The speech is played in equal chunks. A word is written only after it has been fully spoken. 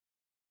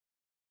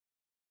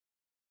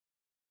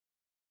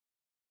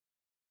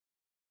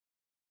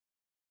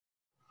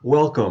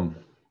Welcome.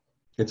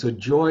 It's a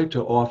joy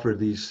to offer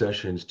these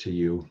sessions to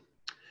you,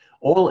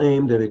 all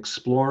aimed at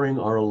exploring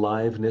our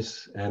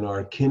aliveness and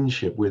our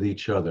kinship with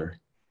each other.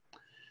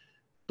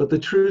 But the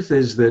truth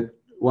is that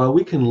while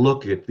we can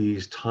look at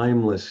these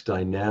timeless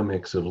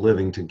dynamics of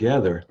living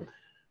together,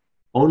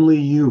 only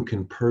you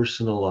can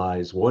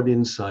personalize what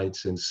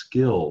insights and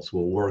skills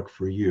will work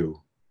for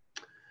you.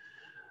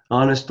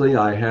 Honestly,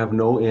 I have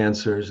no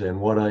answers,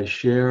 and what I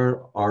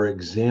share are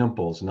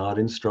examples, not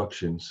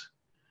instructions.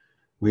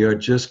 We are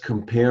just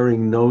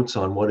comparing notes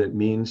on what it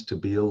means to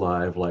be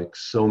alive, like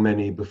so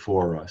many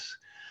before us.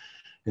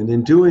 And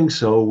in doing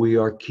so, we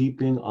are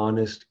keeping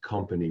honest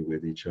company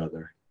with each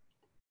other.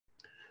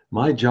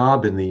 My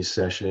job in these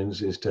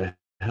sessions is to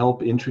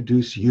help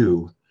introduce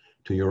you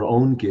to your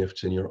own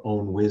gifts and your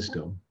own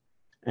wisdom,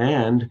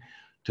 and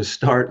to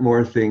start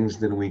more things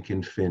than we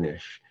can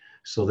finish,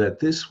 so that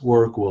this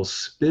work will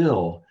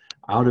spill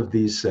out of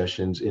these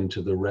sessions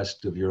into the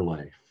rest of your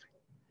life.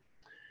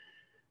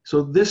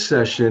 So this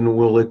session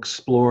will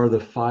explore the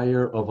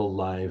fire of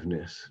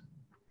aliveness.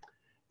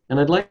 And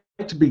I'd like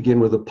to begin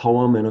with a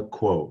poem and a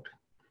quote.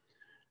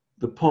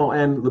 The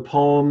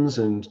poems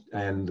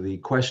and the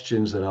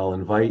questions that I'll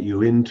invite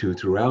you into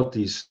throughout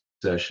these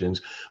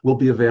sessions will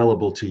be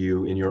available to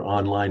you in your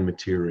online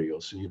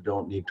materials, so you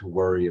don't need to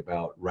worry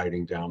about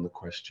writing down the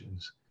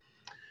questions.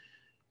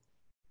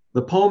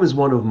 The poem is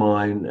one of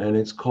mine, and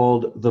it's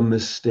called The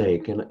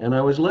Mistake. And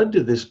I was led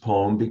to this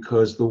poem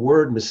because the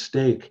word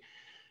mistake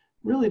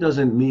really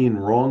doesn't mean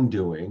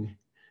wrongdoing.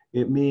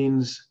 It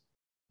means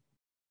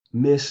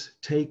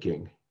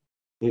mistaking.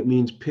 It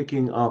means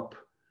picking up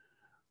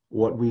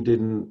what we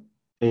didn't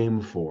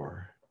aim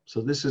for.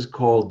 So this is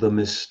called The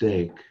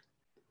Mistake.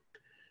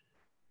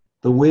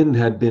 The wind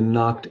had been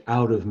knocked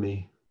out of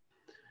me,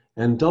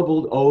 and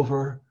doubled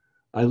over,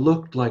 I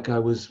looked like I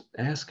was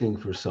asking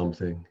for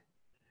something.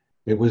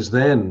 It was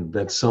then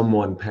that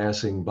someone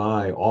passing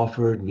by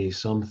offered me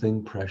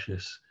something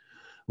precious,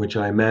 which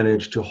I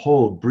managed to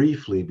hold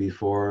briefly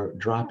before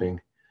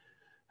dropping.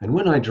 And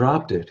when I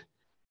dropped it,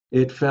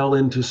 it fell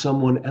into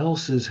someone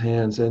else's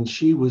hands, and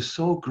she was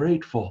so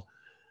grateful.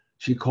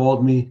 She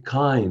called me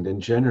kind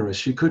and generous.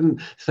 She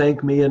couldn't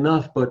thank me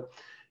enough, but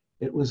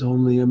it was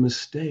only a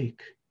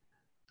mistake.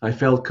 I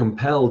felt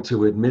compelled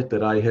to admit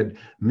that I had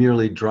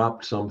merely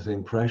dropped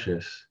something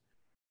precious.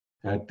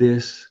 At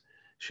this,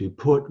 she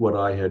put what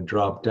I had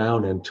dropped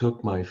down and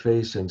took my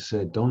face and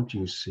said, "Don't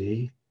you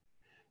see?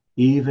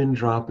 Even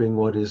dropping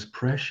what is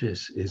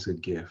precious is a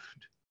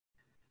gift."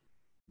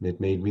 It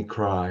made me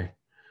cry,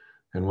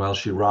 and while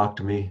she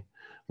rocked me,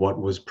 what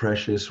was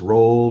precious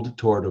rolled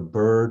toward a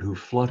bird who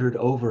fluttered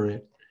over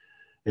it.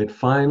 It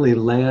finally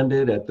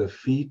landed at the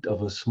feet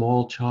of a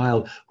small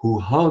child who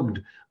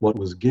hugged what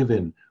was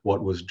given,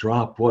 what was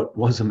dropped, what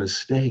was a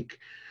mistake,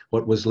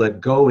 what was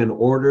let go in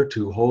order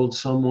to hold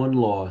someone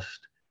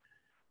lost.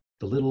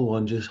 The little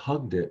one just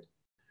hugged it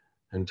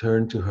and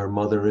turned to her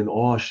mother in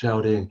awe,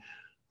 shouting,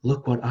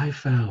 "Look what I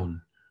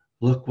found.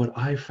 Look what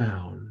I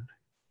found."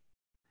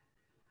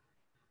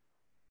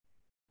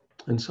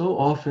 And so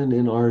often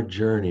in our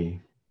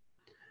journey,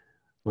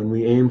 when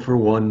we aim for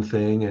one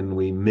thing and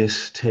we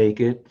mistake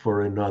it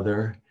for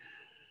another,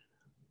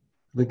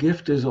 the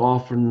gift is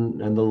often,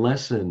 and the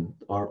lesson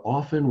are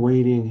often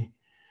waiting,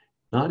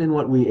 not in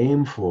what we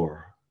aim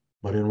for,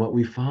 but in what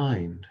we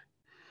find.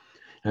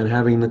 And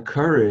having the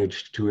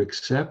courage to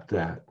accept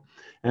that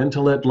and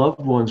to let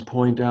loved ones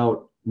point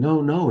out,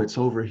 no, it's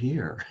over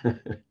here.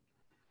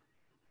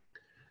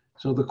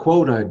 So the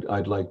quote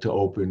I'd like to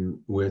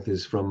open with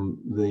is from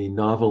the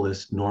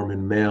novelist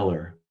Norman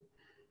Mailer.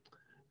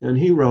 And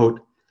he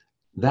wrote,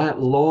 "That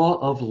law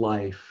of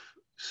life,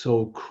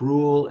 so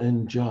cruel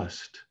and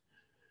just,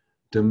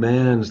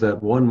 demands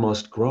that one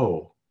must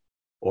grow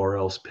or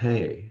else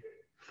pay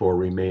for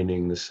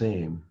remaining the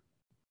same."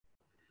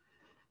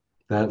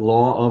 That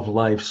law of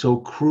life, so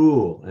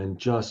cruel and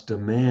just,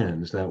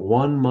 demands that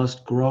one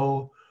must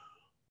grow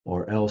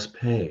or else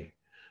pay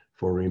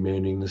for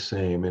remaining the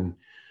same. And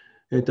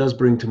it does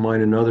bring to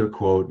mind another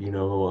quote.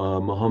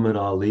 Muhammad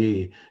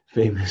Ali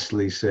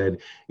famously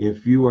said,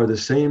 "If you are the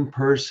same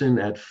person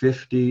at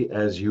 50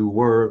 as you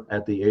were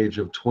at the age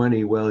of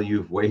 20, well,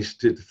 you've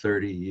wasted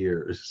 30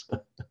 years.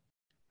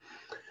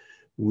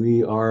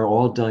 We are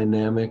all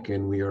dynamic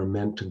and we are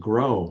meant to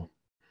grow.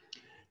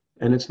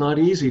 And it's not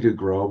easy to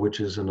grow, which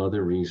is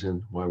another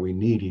reason why we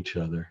need each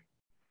other.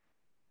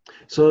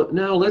 So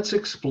now let's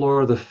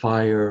explore the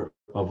fire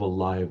of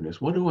aliveness.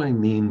 What do I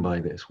mean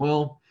by this?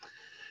 Well,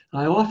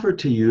 I offer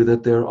to you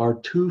that there are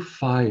two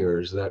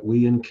fires that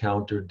we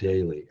encounter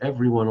daily.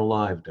 Everyone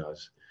alive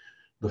does.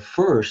 The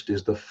first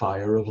is the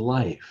fire of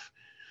life,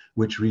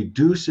 which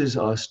reduces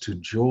us to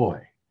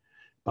joy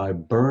by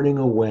burning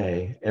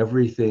away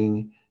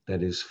everything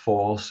that is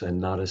false and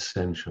not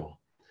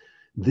essential.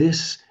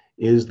 This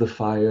is the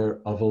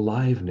fire of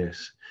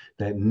aliveness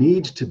that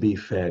needs to be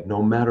fed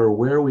no matter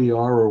where we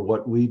are or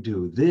what we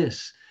do.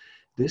 This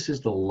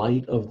is the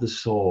light of the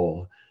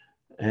soul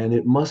And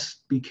it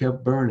must be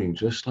kept burning,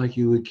 just like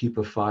you would keep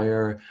a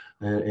fire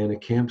and a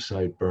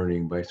campsite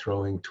burning by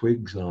throwing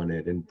twigs on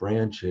it and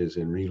branches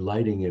and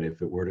relighting it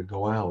if it were to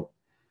go out.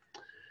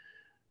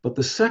 But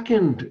the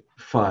second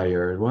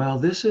fire, well,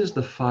 this is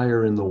the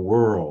fire in the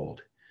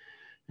world.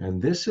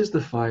 And this is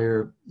the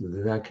fire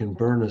that can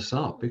burn us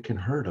up. It can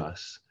hurt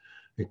us.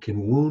 It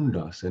can wound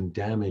us and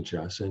damage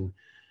us. And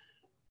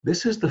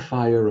this is the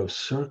fire of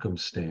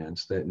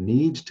circumstance that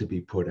needs to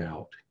be put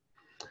out.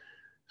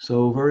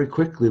 So very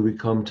quickly we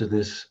come to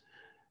this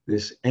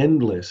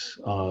endless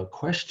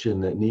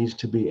question that needs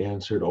to be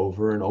answered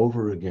over and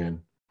over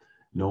again.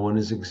 No one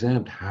is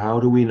exempt. How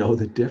do we know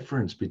the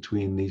difference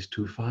between these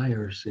two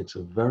fires? It's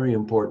a very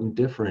important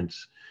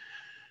difference.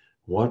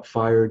 What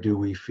fire do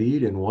we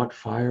feed and what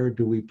fire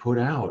do we put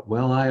out?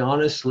 Well, I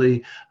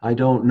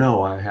don't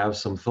know. I have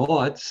some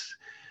thoughts,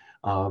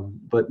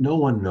 but no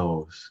one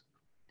knows.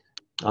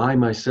 I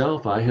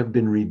myself, I have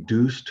been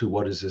reduced to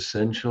what is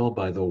essential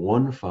by the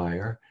one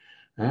fire,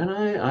 and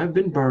I've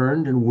been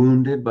burned and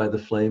wounded by the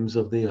flames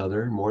of the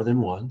other more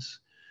than once.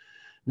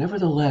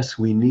 Nevertheless,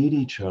 we need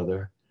each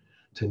other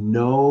to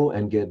know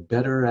and get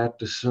better at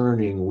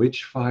discerning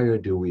which fire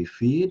do we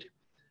feed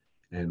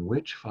and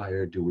which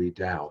fire do we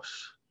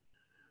douse.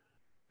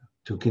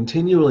 To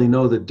continually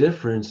know the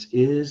difference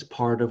is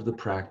part of the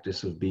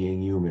practice of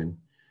being human,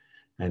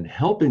 and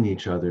helping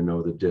each other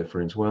know the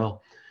difference,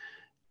 well,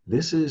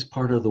 this is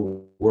part of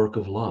the work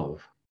of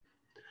love.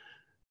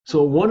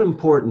 So one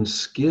important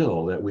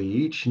skill that we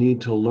each need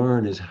to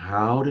learn is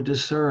how to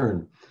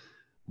discern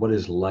what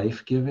is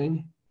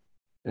life-giving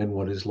and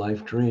what is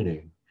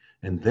life-draining.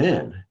 And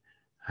then,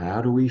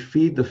 how do we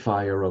feed the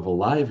fire of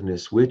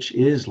aliveness, which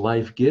is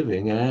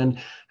life-giving, and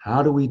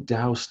how do we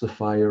douse the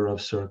fire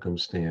of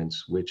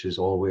circumstance, which is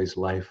always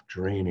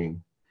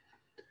life-draining?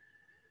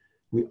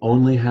 We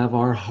only have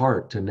our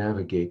heart to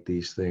navigate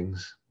these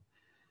things.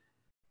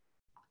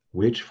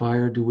 Which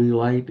fire do we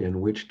light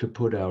and which to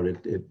put out?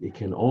 It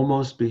can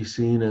almost be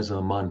seen as a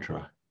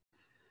mantra.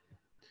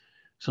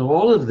 So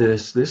all of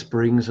this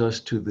brings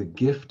us to the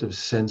gift of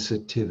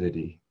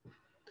sensitivity.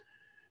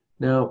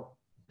 Now,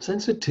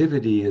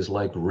 sensitivity is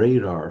like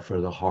radar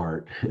for the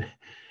heart.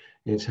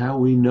 It's how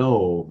we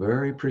know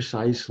very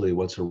precisely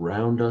what's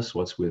around us,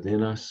 what's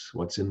within us,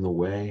 what's in the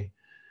way,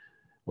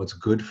 what's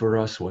good for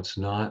us, what's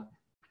not.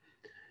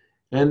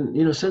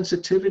 And,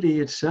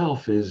 sensitivity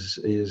itself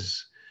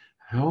is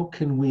how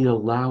can we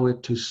allow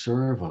it to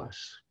serve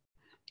us?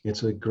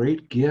 It's a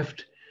great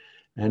gift,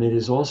 and it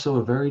is also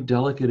a very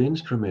delicate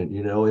instrument.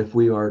 If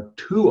we are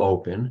too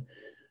open,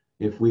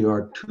 if we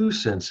are too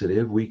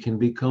sensitive, we can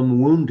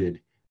become wounded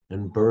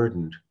and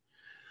burdened.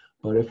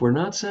 But if we're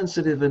not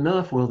sensitive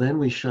enough, well, then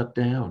we shut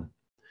down.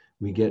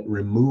 We get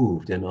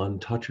removed and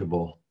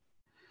untouchable.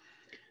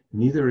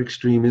 Neither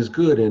extreme is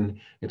good, and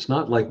it's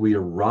not like we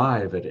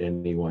arrive at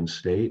any one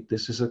state.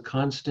 This is a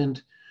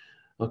constant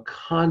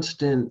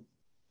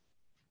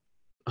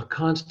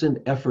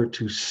effort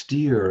to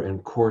steer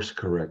and course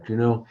correct,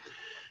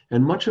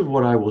 And much of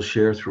what I will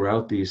share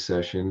throughout these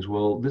sessions,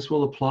 this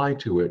will apply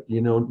to it.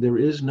 There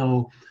is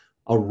no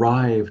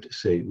arrived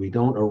state. We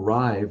don't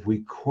arrive, we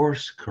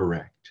course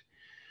correct.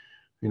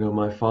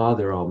 My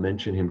father, I'll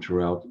mention him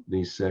throughout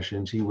these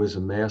sessions, he was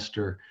a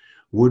master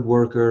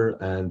woodworker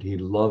and he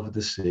loved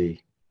the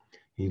sea.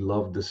 He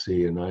loved the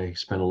sea, and I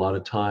spent a lot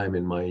of time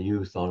in my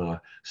youth on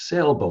a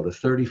sailboat, a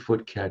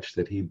 30-foot ketch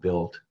that he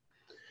built.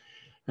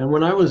 And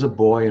when I was a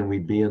boy and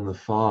we'd be in the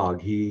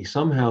fog, he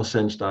somehow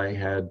sensed I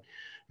had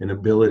an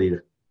ability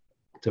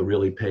to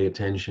really pay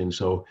attention.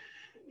 So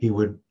he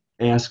would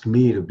ask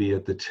me to be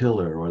at the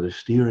tiller or the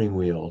steering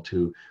wheel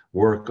to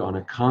work on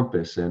a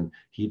compass, and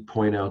he'd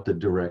point out the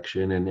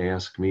direction and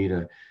ask me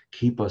to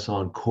keep us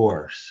on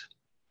course.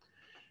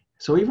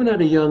 So even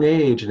at a young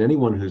age, and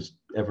anyone who's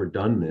ever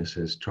done this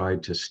has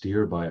tried to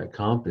steer by a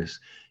compass,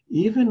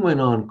 even when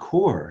on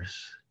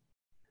course,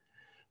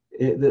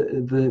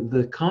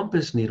 the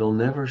compass needle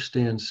never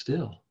stands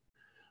still.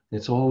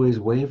 It's always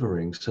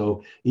wavering.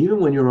 So even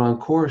when you're on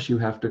course, you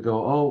have to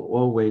go,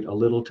 oh, wait, a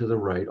little to the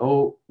right.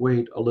 Oh,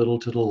 wait, a little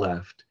to the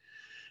left.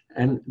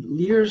 And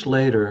years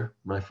later,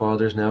 my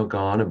father's now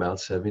gone,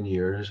 about 7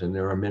 years, and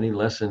there are many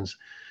lessons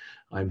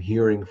I'm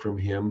hearing from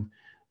him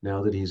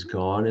now that he's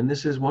gone. And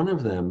this is one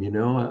of them,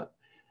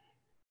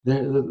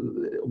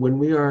 when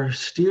we are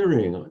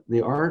steering,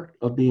 the art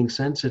of being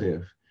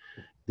sensitive,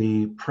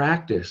 the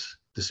practice,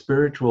 the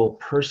spiritual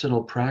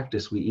personal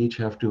practice we each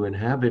have to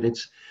inhabit,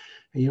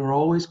 you're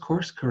always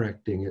course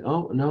correcting it.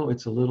 Oh, no,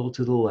 it's a little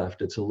to the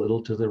left. It's a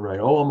little to the right.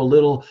 Oh, I'm a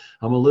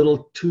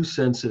little too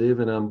sensitive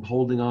and I'm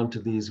holding on to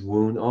these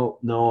wounds. Oh,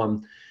 no,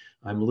 I'm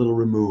a little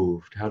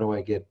removed. How do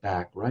I get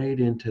back right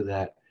into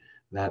that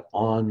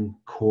on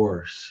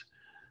course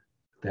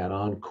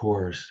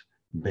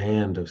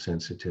band of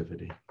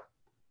sensitivity?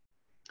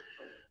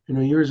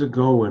 Years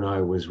ago when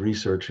I was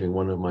researching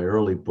one of my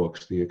early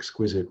books, The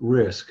Exquisite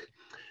Risk,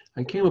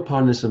 I came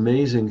upon this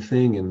amazing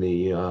thing in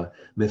the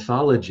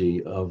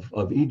mythology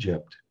of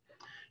Egypt.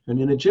 And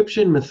in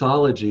Egyptian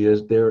mythology,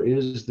 there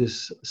is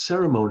this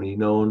ceremony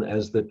known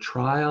as the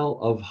Trial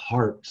of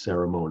Heart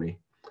ceremony.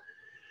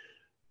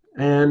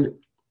 And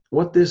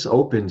what this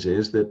opens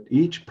is that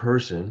each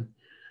person,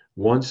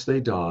 once they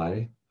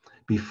die,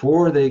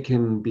 before they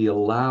can be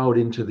allowed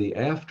into the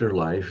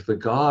afterlife, the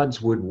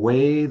gods would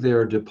weigh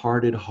their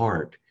departed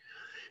heart.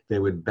 They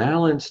would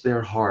balance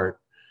their heart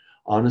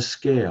on a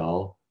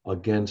scale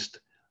against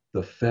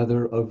the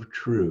feather of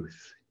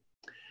truth.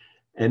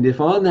 And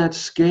if on that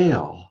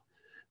scale,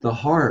 the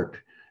heart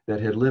that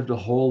had lived a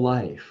whole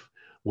life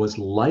was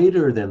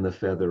lighter than the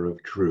feather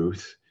of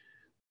truth,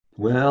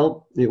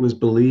 well, it was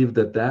believed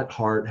that that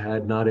heart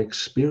had not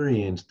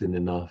experienced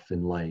enough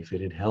in life.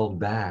 It had held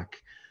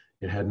back.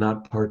 It had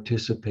not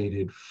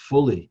participated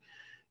fully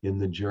in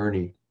the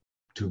journey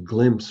to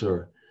glimpse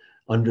or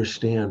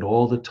understand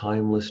all the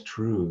timeless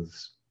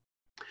truths.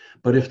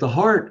 But if the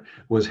heart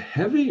was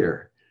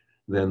heavier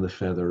than the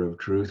feather of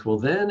truth, well,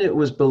 then it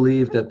was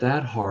believed that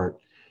that heart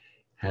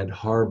had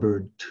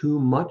harbored too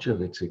much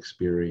of its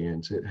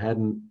experience. It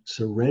hadn't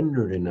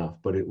surrendered enough,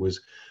 but it was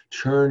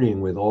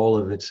churning with all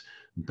of its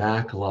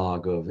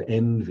backlog of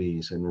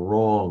envies and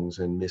wrongs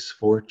and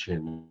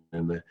misfortune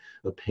and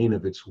the pain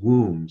of its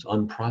wounds,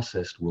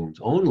 unprocessed wounds.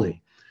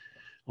 Only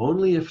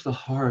if the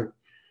heart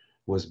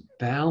was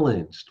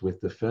balanced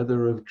with the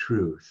feather of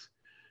truth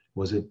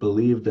was it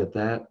believed that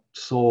that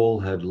soul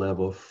had led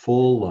a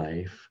full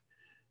life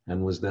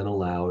and was then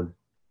allowed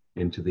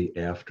into the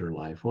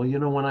afterlife. Well,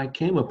 when I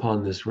came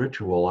upon this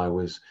ritual, I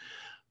was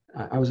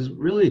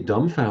really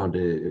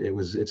dumbfounded.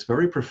 It's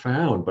very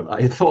profound, but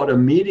I thought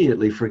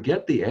immediately,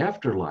 forget the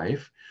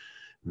afterlife.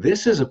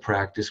 This is a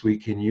practice we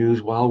can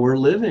use while we're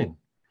living.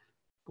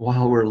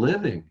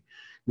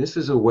 This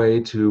is a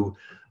way to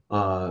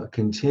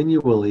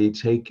continually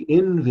take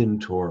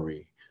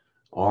inventory.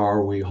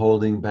 Are we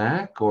holding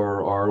back,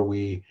 or are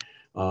we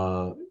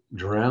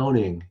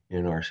drowning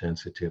in our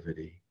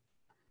sensitivity?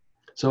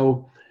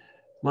 So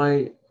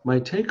my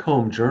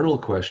take-home journal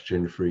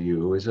question for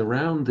you is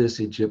around this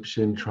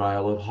Egyptian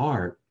trial of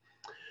heart.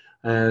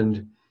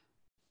 And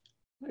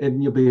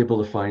you'll be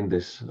able to find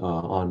this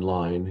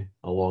online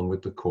along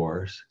with the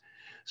course.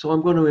 So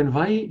I'm going to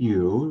invite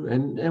you,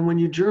 and when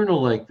you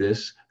journal like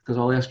this, because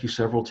I'll ask you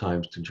several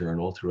times to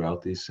journal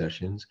throughout these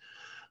sessions,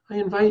 I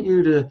invite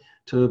you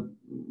to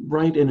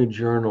write in a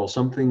journal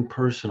something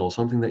personal,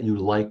 something that you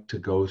like to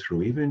go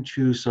through. Even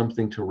choose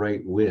something to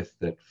write with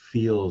that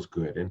feels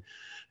good.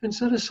 And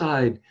set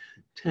aside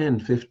 10,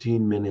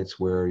 15 minutes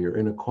where you're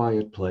in a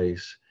quiet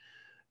place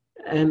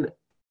and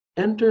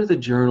enter the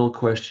journal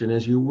question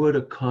as you would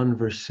a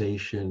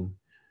conversation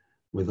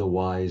with a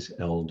wise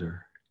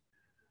elder.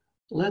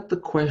 Let the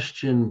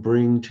question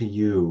bring to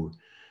you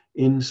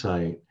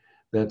insight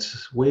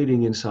that's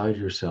waiting inside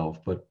yourself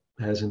but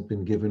hasn't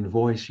been given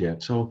voice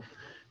yet. So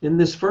in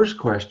this first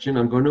question,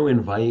 I'm going to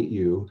invite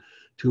you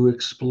to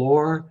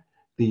explore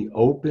the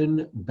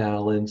open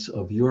balance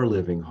of your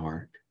living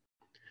heart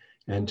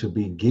and to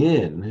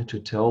begin to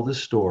tell the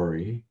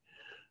story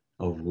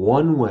of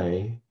one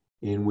way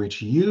in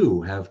which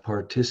you have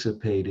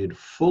participated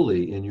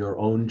fully in your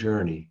own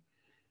journey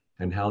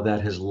and how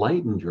that has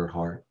lightened your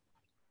heart.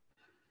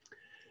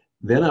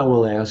 Then I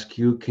will ask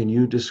you, can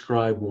you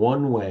describe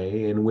one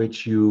way in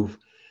which you've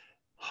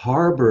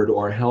harbored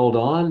or held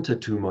on to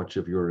too much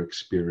of your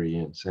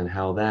experience and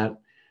how that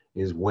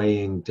is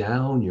weighing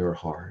down your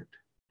heart?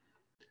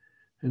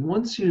 And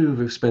once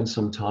you've spent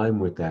some time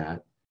with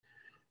that,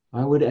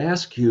 I would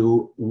ask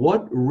you,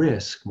 what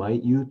risk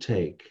might you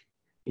take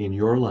in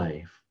your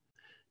life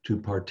to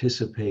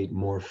participate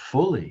more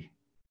fully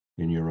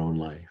in your own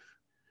life?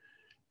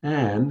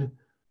 And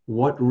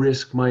what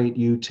risk might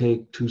you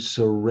take to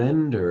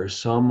surrender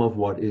some of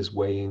what is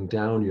weighing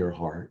down your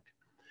heart?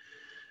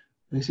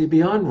 You see,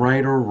 beyond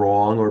right or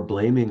wrong or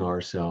blaming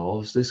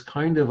ourselves, this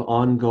kind of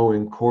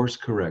ongoing course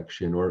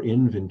correction or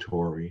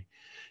inventory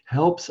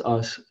helps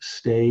us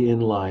stay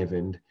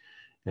enlivened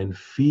and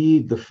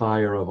feed the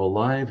fire of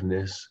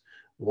aliveness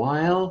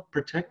while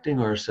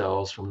protecting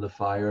ourselves from the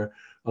fire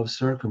of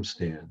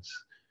circumstance.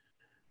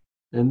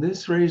 And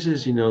this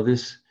raises,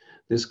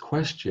 this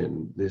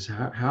question,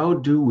 how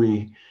do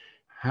we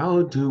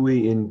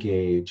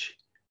engage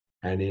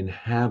and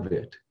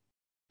inhabit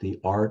the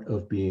art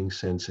of being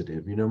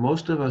sensitive?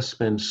 Most of us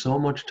spend so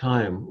much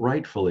time,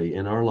 rightfully,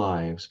 in our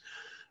lives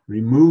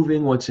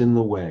removing what's in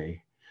the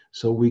way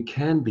so we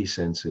can be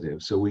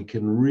sensitive, so we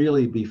can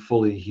really be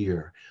fully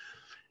here.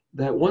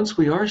 That once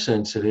we are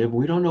sensitive,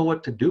 we don't know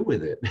what to do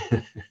with it.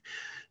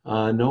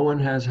 No one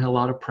has a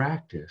lot of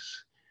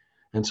practice.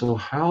 And so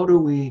how do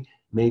we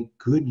make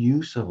good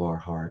use of our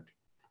heart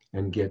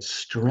and get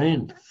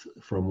strength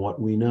from what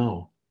we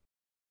know?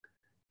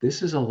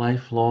 This is a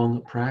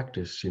lifelong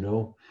practice,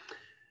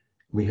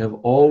 We have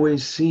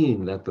always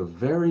seen that the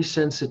very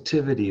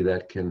sensitivity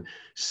that can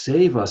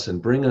save us and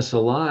bring us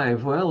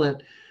alive, well,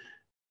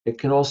 it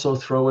can also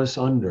throw us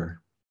under.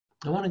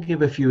 I want to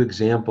give a few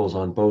examples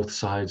on both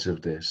sides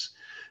of this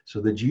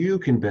so that you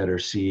can better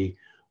see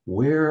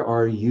where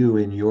are you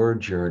in your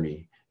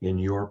journey, in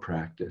your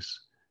practice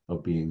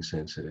of being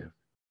sensitive.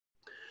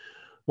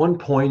 One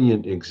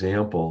poignant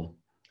example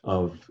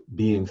of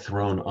being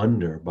thrown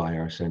under by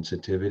our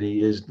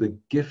sensitivity is the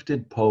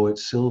gifted poet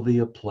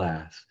Sylvia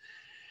Plath.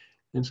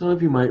 And some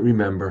of you might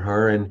remember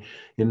her. And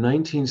in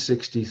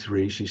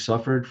 1963, she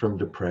suffered from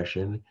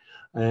depression,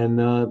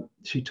 and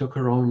she took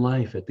her own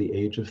life at the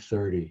age of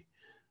 30.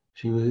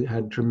 She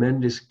had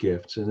tremendous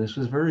gifts, and this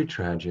was very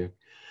tragic.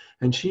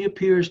 And she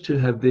appears to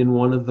have been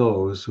one of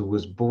those who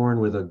was born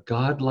with a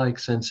godlike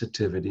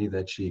sensitivity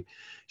that she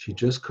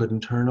just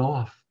couldn't turn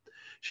off.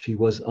 She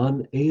was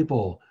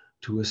unable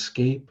to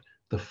escape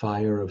the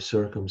fire of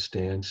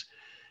circumstance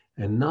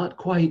and not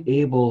quite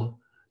able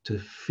to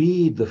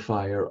feed the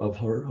fire of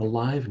her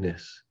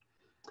aliveness.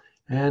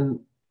 And,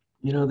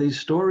 you know, these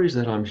stories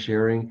that I'm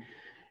sharing,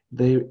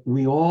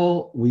 we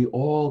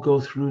all go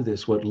through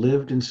this. What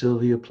lived in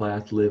Sylvia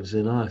Plath lives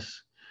in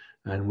us,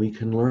 and we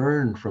can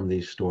learn from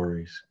these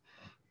stories.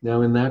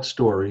 Now, in that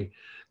story,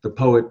 the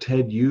poet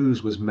Ted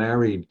Hughes was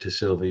married to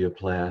Sylvia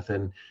Plath,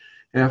 and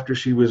after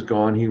she was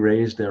gone, he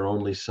raised their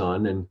only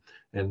son,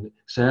 and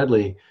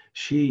sadly,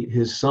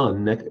 her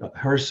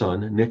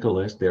son,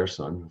 Nicholas, their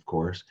son, of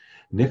course,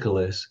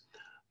 Nicholas,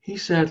 he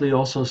sadly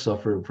also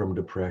suffered from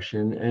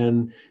depression,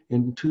 and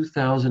in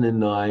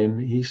 2009,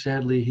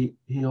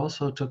 he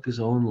also took his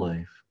own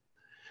life.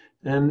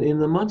 And in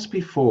the months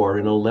before,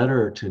 in a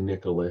letter to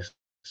Nicholas,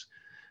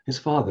 his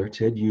father,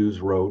 Ted Hughes,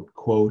 wrote,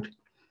 quote,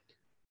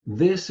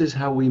 "This is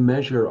how we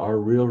measure our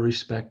real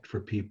respect for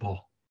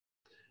people,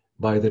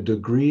 by the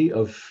degree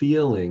of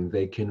feeling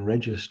they can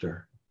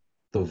register,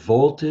 the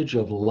voltage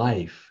of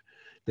life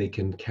they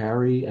can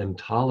carry and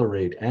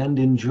tolerate and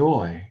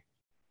enjoy."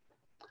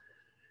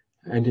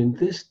 And in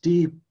this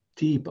deep,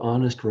 deep,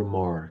 honest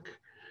remark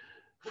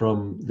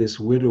from this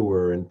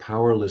widower and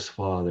powerless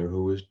father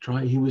who was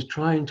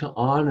trying to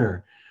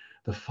honor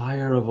the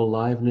fire of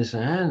aliveness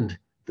and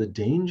the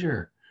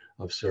danger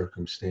of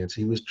circumstance.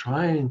 He was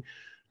trying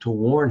to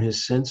warn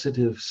his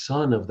sensitive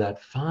son of that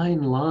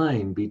fine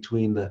line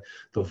between the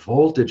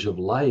voltage of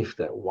life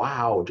that,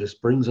 wow,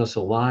 just brings us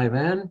alive,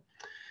 and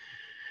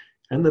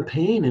the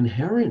pain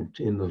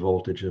inherent in the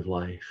voltage of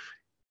life.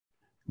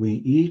 We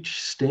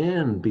each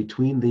stand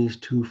between these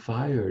two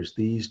fires,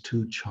 these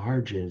two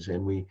charges,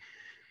 and we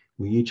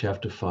each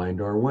have to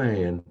find our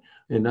way.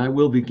 And I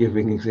will be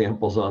giving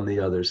examples on the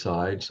other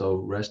side, so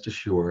rest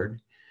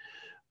assured.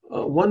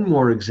 One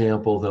more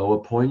example, though,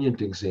 a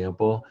poignant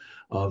example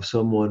of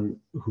someone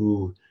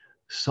who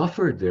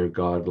suffered their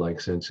godlike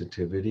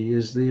sensitivity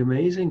is the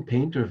amazing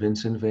painter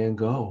Vincent van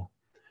Gogh.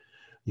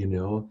 You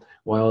know,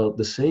 while at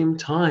the same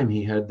time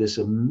he had this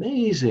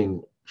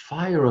amazing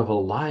fire of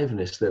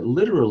aliveness that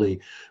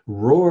literally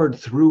roared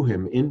through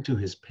him into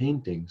his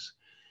paintings,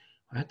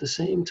 at the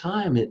same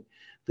time,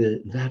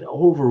 that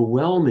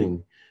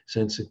overwhelming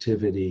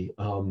sensitivity,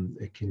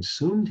 it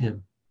consumed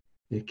him.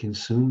 It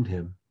consumed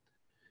him.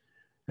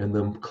 And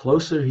the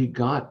closer he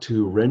got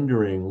to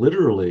rendering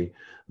literally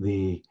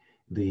the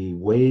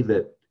way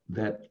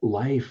that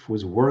life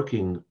was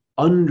working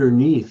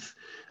underneath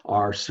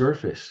our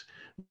surface,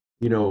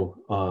 you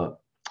know,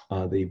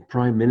 the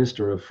Prime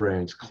Minister of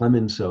France,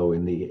 Clemenceau,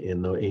 in the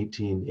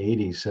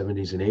 1880s,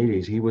 70s, and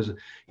 80s,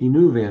 he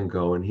knew Van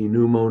Gogh and he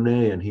knew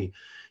Monet, and he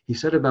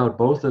said about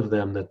both of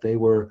them that they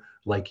were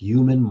like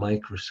human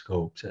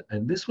microscopes.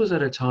 And this was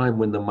at a time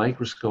when the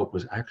microscope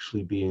was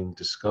actually being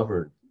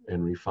discovered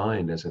and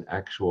refined as an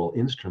actual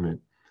instrument.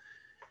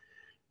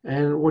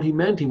 And what he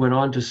meant, he went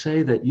on to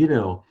say that, you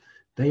know,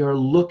 they are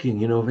looking,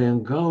 you know,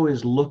 Van Gogh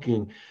is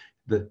looking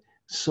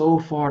so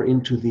far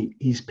into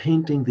he's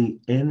painting the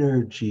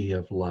energy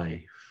of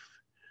life,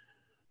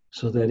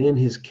 so that in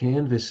his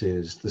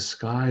canvases, the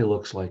sky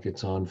looks like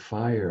it's on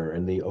fire,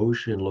 and the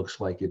ocean looks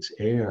like it's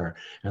air,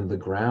 and the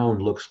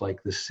ground looks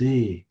like the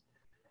sea.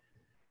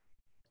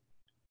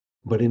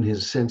 But in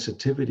his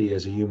sensitivity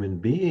as a human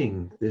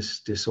being,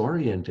 this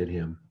disoriented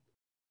him.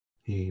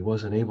 He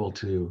wasn't able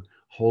to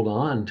hold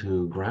on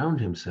to ground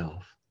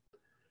himself.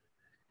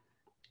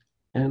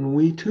 And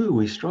we too,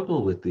 we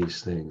struggle with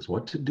these things,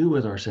 what to do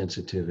with our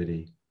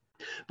sensitivity.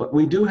 But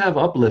we do have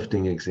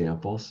uplifting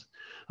examples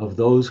of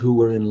those who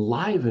were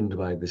enlivened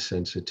by this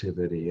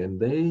sensitivity, and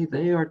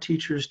they are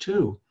teachers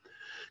too.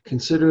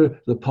 Consider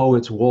the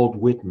poets Walt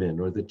Whitman,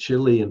 or the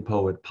Chilean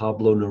poet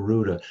Pablo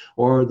Neruda,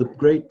 or the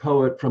great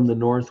poet from the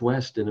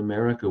Northwest in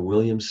America,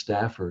 William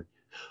Stafford,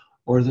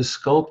 or the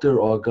sculptor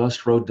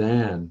Auguste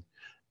Rodin,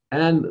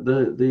 and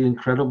the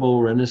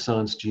incredible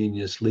Renaissance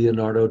genius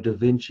Leonardo da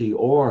Vinci,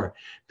 or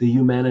the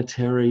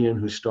humanitarian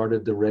who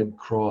started the Red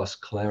Cross,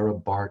 Clara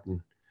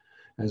Barton,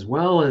 as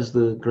well as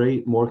the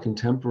great, more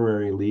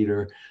contemporary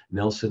leader,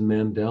 Nelson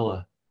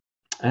Mandela,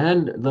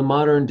 and the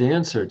modern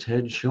dancer,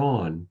 Ted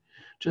Shawn,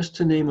 just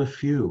to name a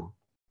few.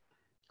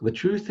 The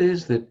truth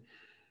is that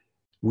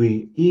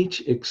we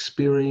each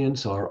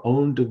experience our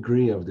own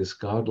degree of this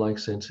godlike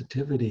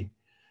sensitivity,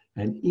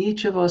 and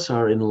each of us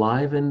are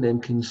enlivened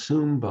and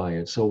consumed by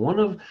it. So one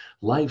of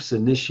life's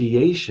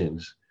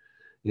initiations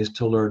is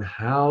to learn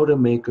how to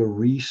make a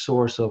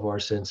resource of our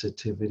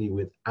sensitivity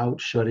without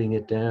shutting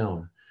it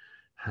down,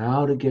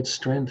 how to get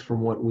strength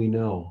from what we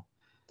know.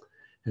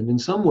 And in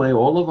some way,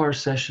 all of our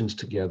sessions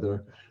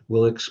together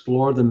we'll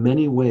explore the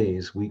many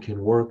ways we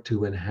can work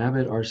to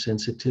inhabit our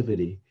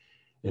sensitivity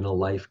in a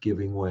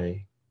life-giving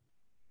way.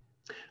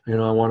 You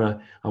know, I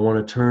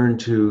want to turn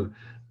to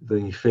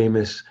the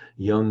famous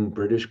young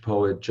British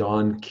poet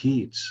John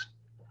Keats,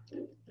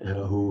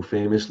 who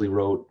famously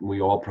wrote, we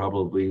all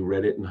probably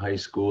read it in high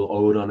school,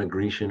 Ode on a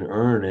Grecian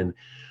Urn. And,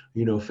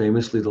 you know,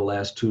 famously the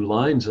last two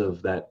lines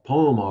of that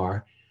poem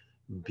are,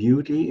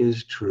 beauty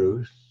is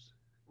truth,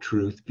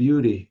 truth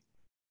beauty.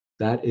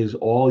 That is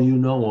all you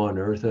know on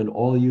earth and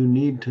all you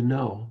need to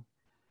know.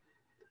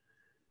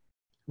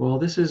 Well,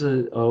 this is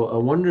a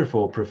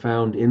wonderful,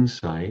 profound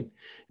insight.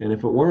 And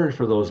if it weren't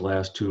for those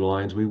last two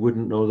lines, we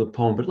wouldn't know the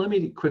poem. But let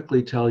me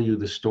quickly tell you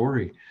the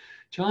story.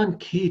 John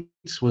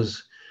Keats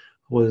was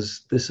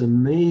this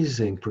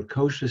amazing,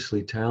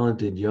 precociously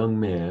talented young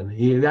man.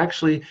 He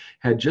actually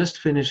had just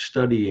finished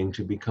studying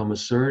to become a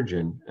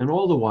surgeon, and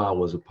all the while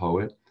was a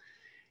poet.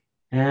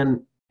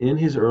 And in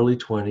his early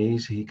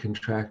 20s, he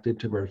contracted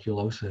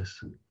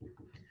tuberculosis.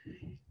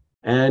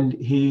 And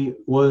he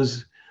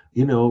was,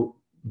 you know,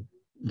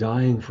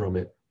 dying from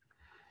it.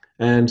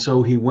 And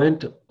so he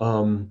went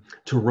to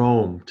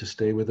Rome to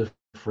stay with a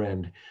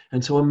friend.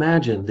 And so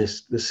imagine the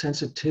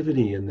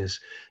sensitivity in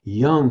this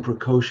young,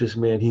 precocious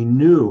man. He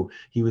knew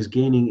he was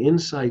gaining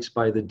insights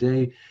by the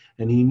day,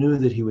 and he knew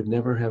that he would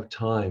never have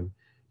time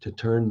to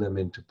turn them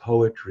into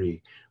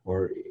poetry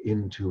or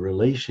into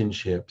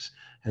relationships.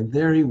 And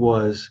there he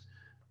was,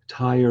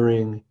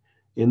 tiring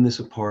in this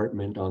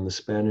apartment on the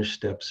Spanish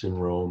Steps in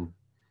Rome.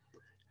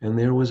 And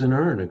there was an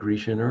urn, a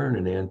Grecian urn,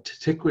 an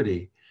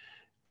antiquity.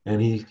 And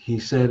he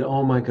said,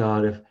 oh my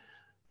God,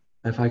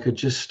 if I could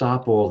just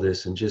stop all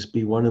this and just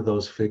be one of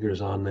those figures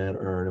on that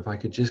urn, if I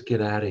could just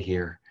get out of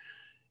here.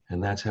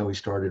 And that's how he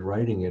started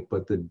writing it.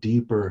 But the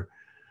deeper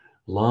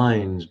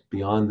lines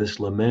beyond this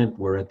lament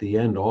were at the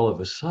end, all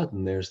of a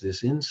sudden, there's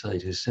this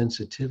insight. His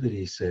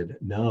sensitivity said,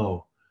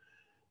 no,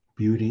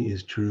 beauty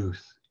is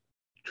truth,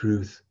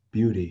 truth,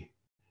 beauty.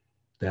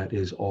 That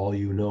is all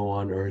you know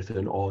on earth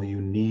and all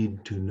you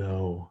need to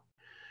know.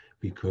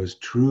 Because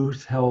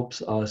truth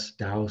helps us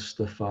douse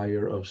the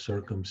fire of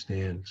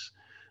circumstance,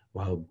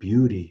 while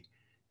beauty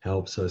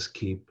helps us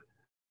keep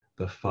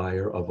the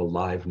fire of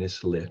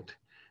aliveness lit.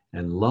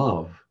 And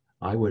love,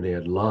 I would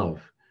add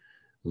love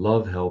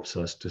helps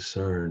us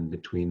discern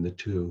between the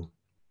two.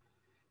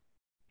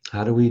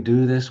 How do we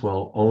do this?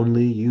 Well,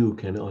 only you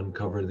can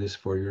uncover this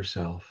for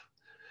yourself.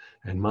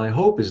 And my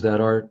hope is that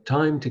our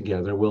time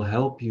together will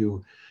help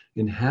you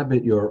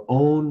inhabit your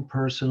own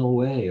personal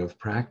way of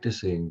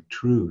practicing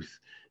truth,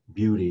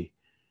 beauty,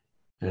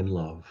 and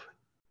love.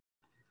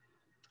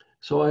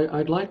 So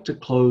I'd like to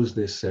close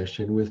this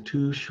session with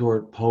two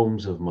short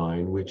poems of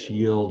mine which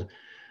yield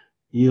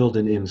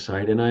an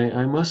insight. And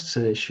I must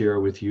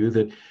share with you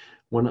that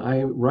when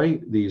I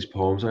write these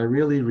poems, I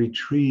really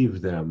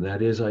retrieve them.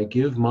 That is, I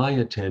give my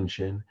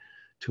attention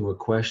to a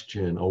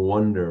question, a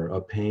wonder, a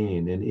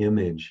pain, an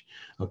image,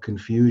 a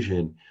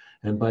confusion.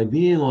 And by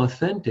being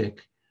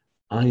authentic,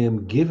 I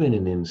am given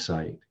an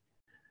insight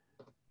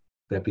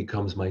that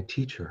becomes my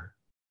teacher.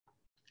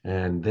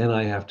 And then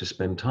I have to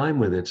spend time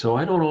with it. So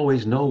I don't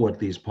always know what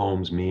these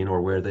poems mean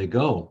or where they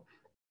go.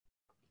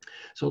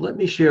 So let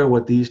me share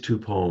what these two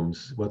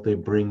poems, what they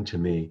bring to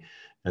me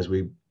as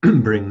we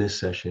bring this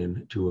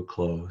session to a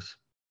close.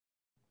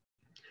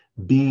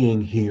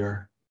 Being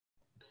here,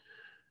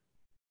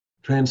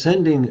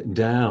 transcending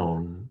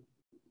down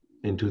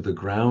into the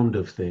ground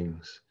of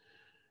things,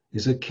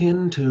 is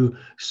akin to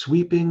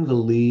sweeping the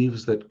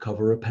leaves that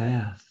cover a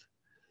path.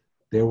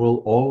 There will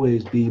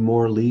always be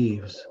more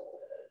leaves.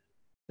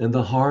 And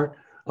the heart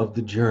of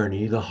the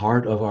journey, the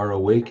heart of our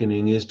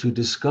awakening, is to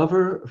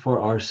discover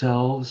for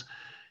ourselves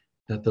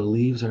that the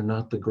leaves are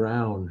not the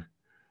ground,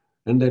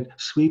 and that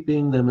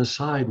sweeping them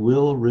aside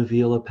will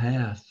reveal a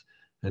path.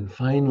 And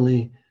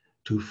finally,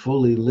 to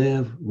fully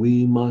live,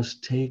 we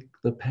must take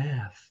the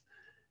path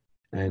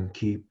and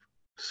keep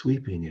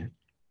sweeping it.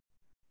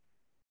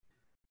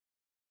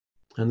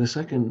 And the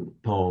second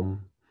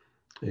poem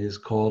is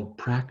called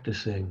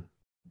Practicing.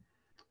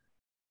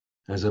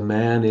 As a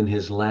man in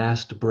his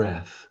last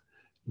breath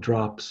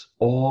drops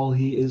all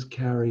he is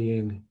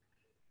carrying,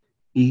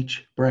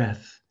 each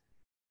breath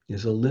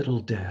is a little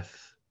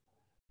death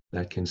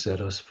that can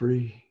set us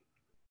free.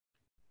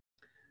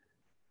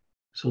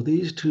 So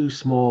these two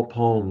small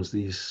poems,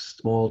 these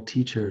small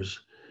teachers,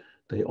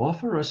 they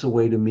offer us a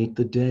way to meet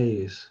the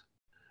days.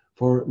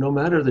 For no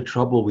matter the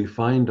trouble we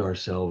find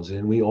ourselves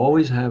in, we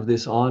always have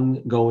this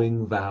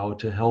ongoing vow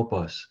to help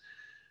us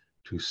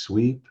to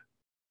sweep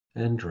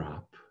and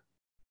drop,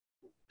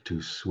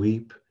 to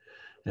sweep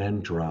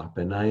and drop.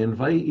 And I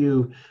invite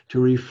you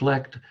to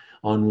reflect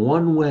on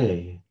one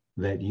way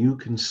that you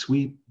can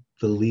sweep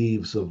the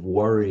leaves of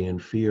worry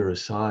and fear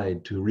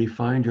aside to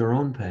refine your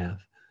own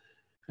path.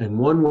 And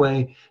one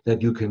way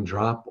that you can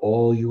drop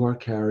all you are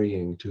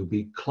carrying to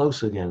be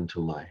close again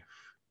to life.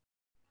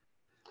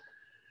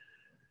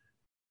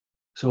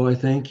 So I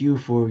thank you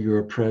for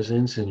your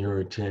presence and your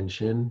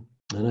attention,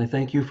 and I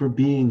thank you for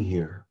being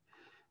here.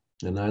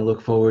 And I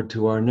look forward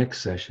to our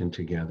next session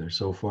together.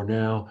 So for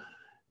now,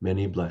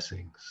 Many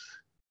blessings.